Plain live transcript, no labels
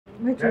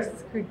My dress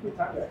is creepy.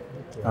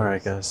 All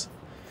right, guys.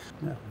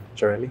 Yeah.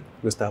 Jarely,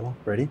 Gustavo,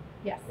 ready?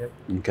 Yes. Yep.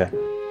 Okay.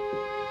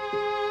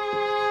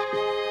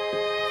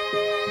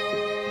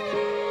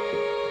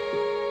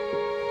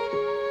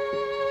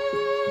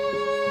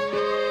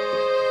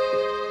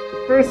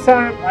 First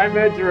time I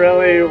met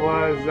Jarely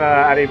was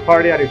at a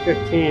party at a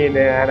 15,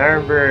 and I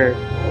remember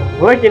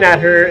looking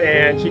at her,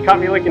 and she caught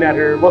me looking at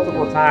her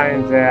multiple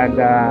times, and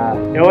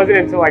it wasn't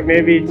until like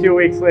maybe 2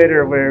 weeks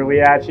later where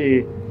we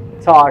actually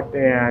talked,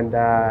 and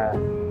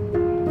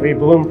we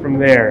bloomed from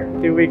there.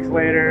 2 weeks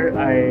later,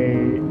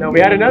 we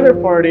had another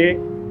party,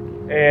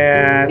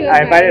 and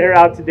I invited her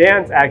out to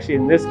dance actually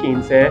in this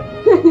quince,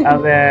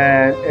 and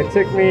then it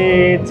took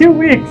me 2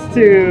 weeks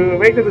to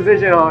make the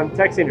decision on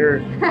texting her,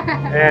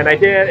 and I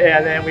did,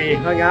 and then we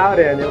hung out,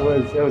 and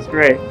it was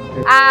great.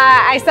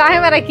 I saw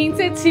him at a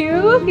quince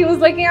too. He was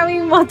looking at me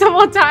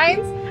multiple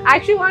times. I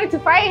actually wanted to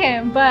fight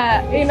him,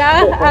 but you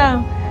know,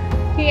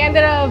 he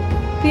ended up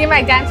being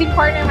my dancing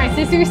partner at my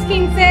sister's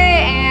quince,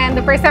 and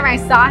the first time I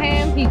saw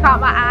him, he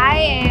caught my eye,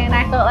 and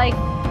I felt like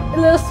a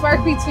little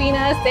spark between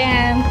us,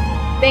 and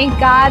thank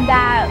God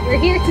that we're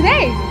here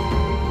today.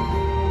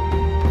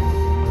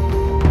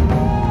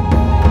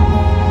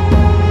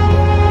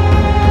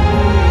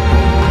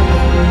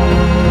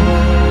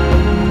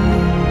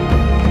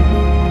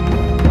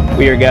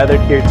 We are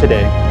gathered here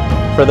today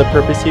for the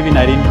purpose of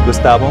uniting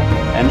Gustavo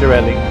and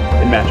Jarely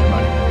in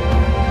matrimony.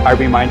 I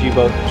remind you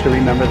both to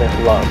remember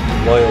that love,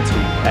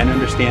 loyalty, and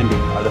understanding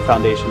are the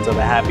foundations of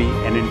a happy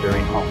and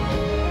enduring home.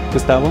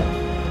 Gustavo,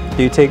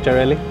 do you take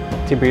Jarely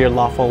to be your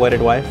lawful wedded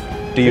wife?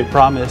 Do you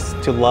promise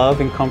to love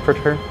and comfort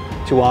her,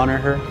 to honor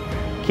her,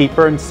 keep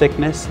her in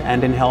sickness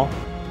and in health?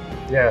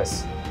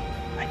 Yes,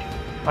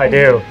 I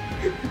do.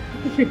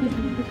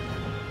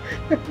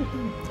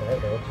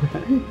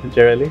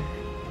 Jarely,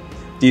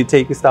 do you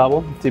take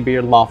Gustavo to be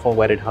your lawful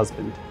wedded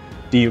husband?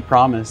 Do you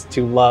promise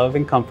to love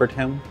and comfort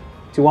him,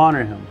 to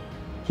honor him,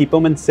 keep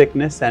him in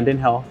sickness and in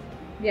health?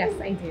 Yes,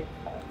 I do.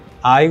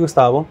 I,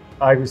 Gustavo,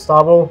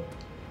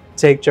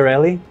 Take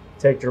Jarely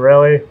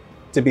Jarely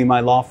to be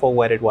my lawful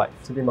wedded wife.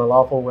 to be my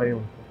lawful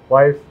wedding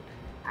wife.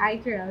 I,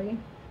 Jarely,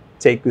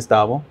 Take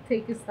Gustavo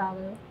take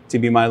Gustavo to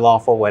be my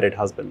lawful wedded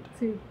husband.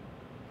 to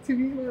be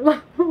my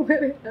lawful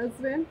wedded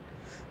husband,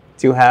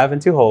 To have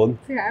and to hold,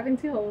 to have and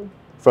to hold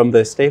from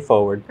this day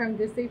forward, from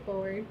this day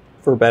forward,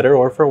 for better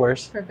or for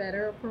worse, for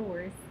better or for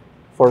worse,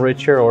 for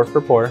richer or for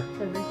poor,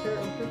 for richer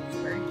or for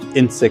poorer,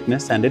 in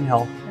sickness and in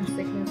health, in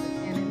sickness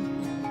and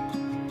in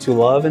health, to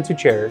love and to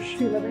cherish,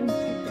 to love and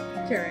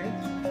to cherish,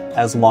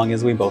 as long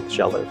as we both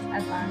shall live.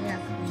 as long as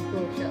we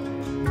both shall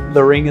live.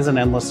 The ring is an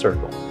endless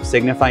circle,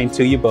 signifying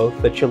to you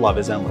both that your love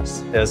is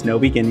endless. It has no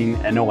beginning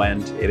and no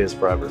end. It is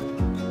forever.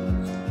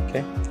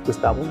 Okay,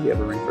 Gustavo, you have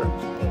a ring for him.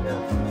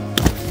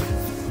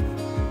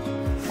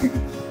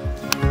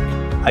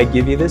 I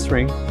give you this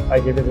ring I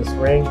give you this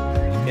ring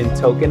in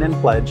token and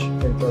pledge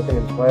in token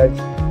and pledge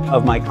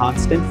of my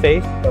constant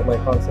faith of my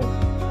constant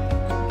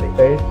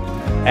faith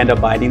and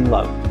abiding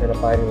love. and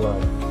abiding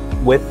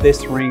love. With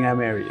this ring, I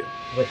marry you.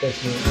 With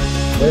this ring,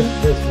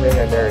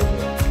 I marry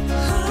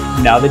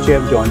you. Now that you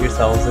have joined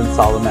yourselves in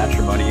solemn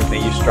matrimony,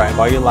 may you strive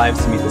all your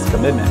lives to meet this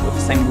commitment with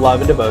the same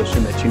love and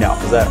devotion that you now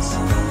possess.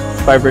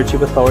 By virtue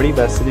of authority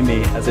vested in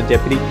me as a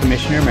Deputy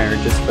Commissioner of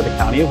Marriages for the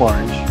County of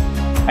Orange,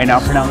 I now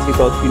pronounce you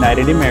both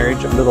united in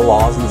marriage under the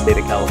laws in the state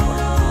of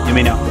California. You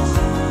may now kiss.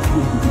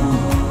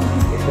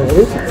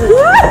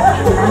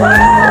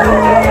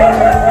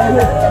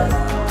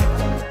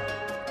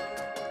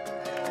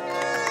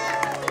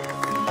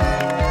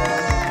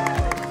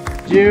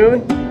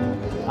 June,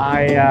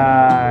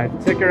 I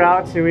took her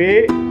out to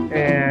eat,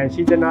 and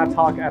she did not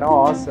talk at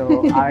all,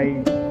 so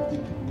I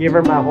gave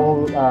her my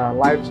whole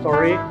life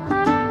story,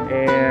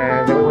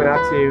 and then we went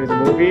out to the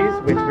movies,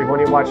 which we've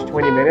only watched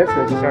 20 minutes,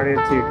 and she started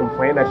to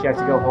complain that she has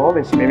to go home,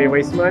 and she made me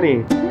waste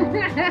money.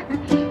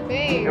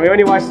 And we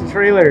only watched the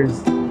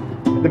trailers,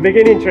 the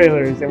beginning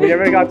trailers, and we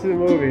never got to the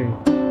movie.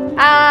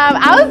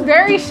 I was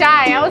very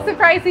shy. I was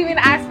surprised to even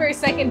ask for a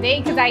second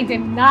date because I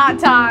did not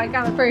talk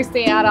on the first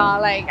date at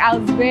all. Like, I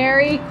was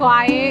very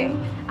quiet.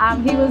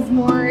 He was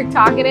more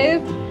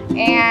talkative,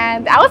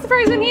 and I was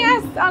surprised when he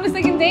asked on a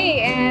second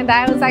date, and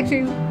I was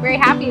actually very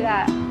happy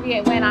that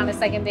we went on a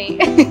second date.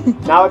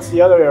 Now it's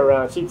the other way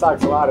around. She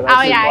talks a lot, and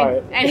I stay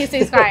quiet. And he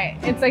stays quiet.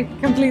 It's like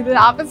completely the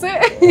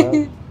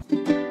opposite.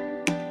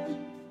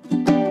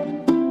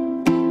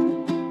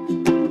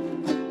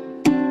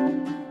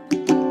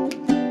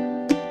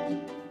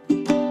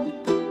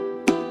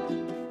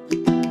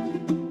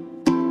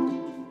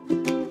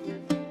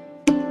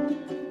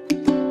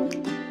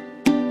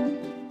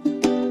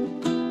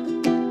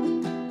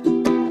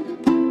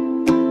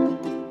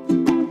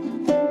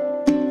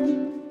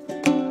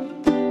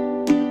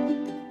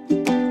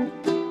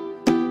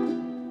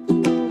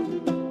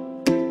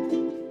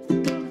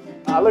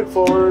 I look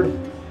forward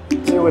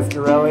to with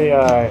Jarely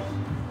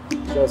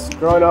just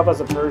growing up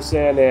as a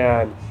person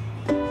and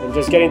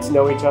just getting to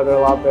know each other a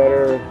lot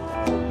better,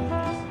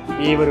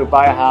 be able to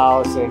buy a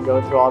house and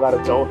go through all that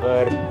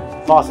adulthood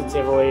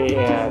positively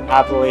and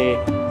happily,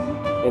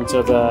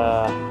 until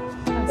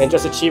and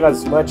just achieve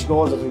as much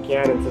goals as we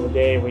can until the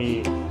day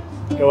we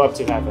go up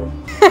to heaven.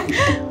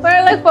 What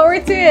I look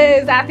forward to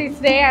is after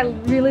today, I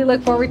really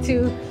look forward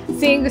to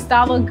seeing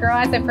Gustavo grow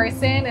as a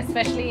person,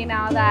 especially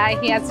now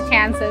that he has a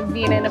chance of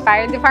being in the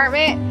fire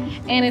department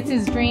and it's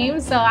his dream.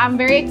 So I'm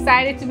very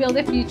excited to build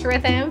a future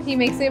with him. He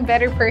makes me a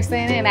better person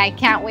and I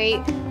can't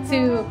wait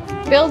to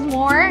build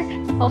more.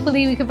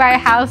 Hopefully we can buy a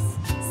house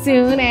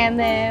soon and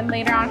then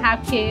later on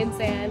have kids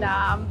and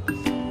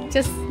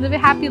just live a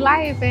happy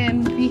life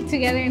and be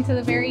together until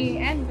the very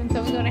end,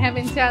 until we go to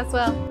heaven too as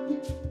well.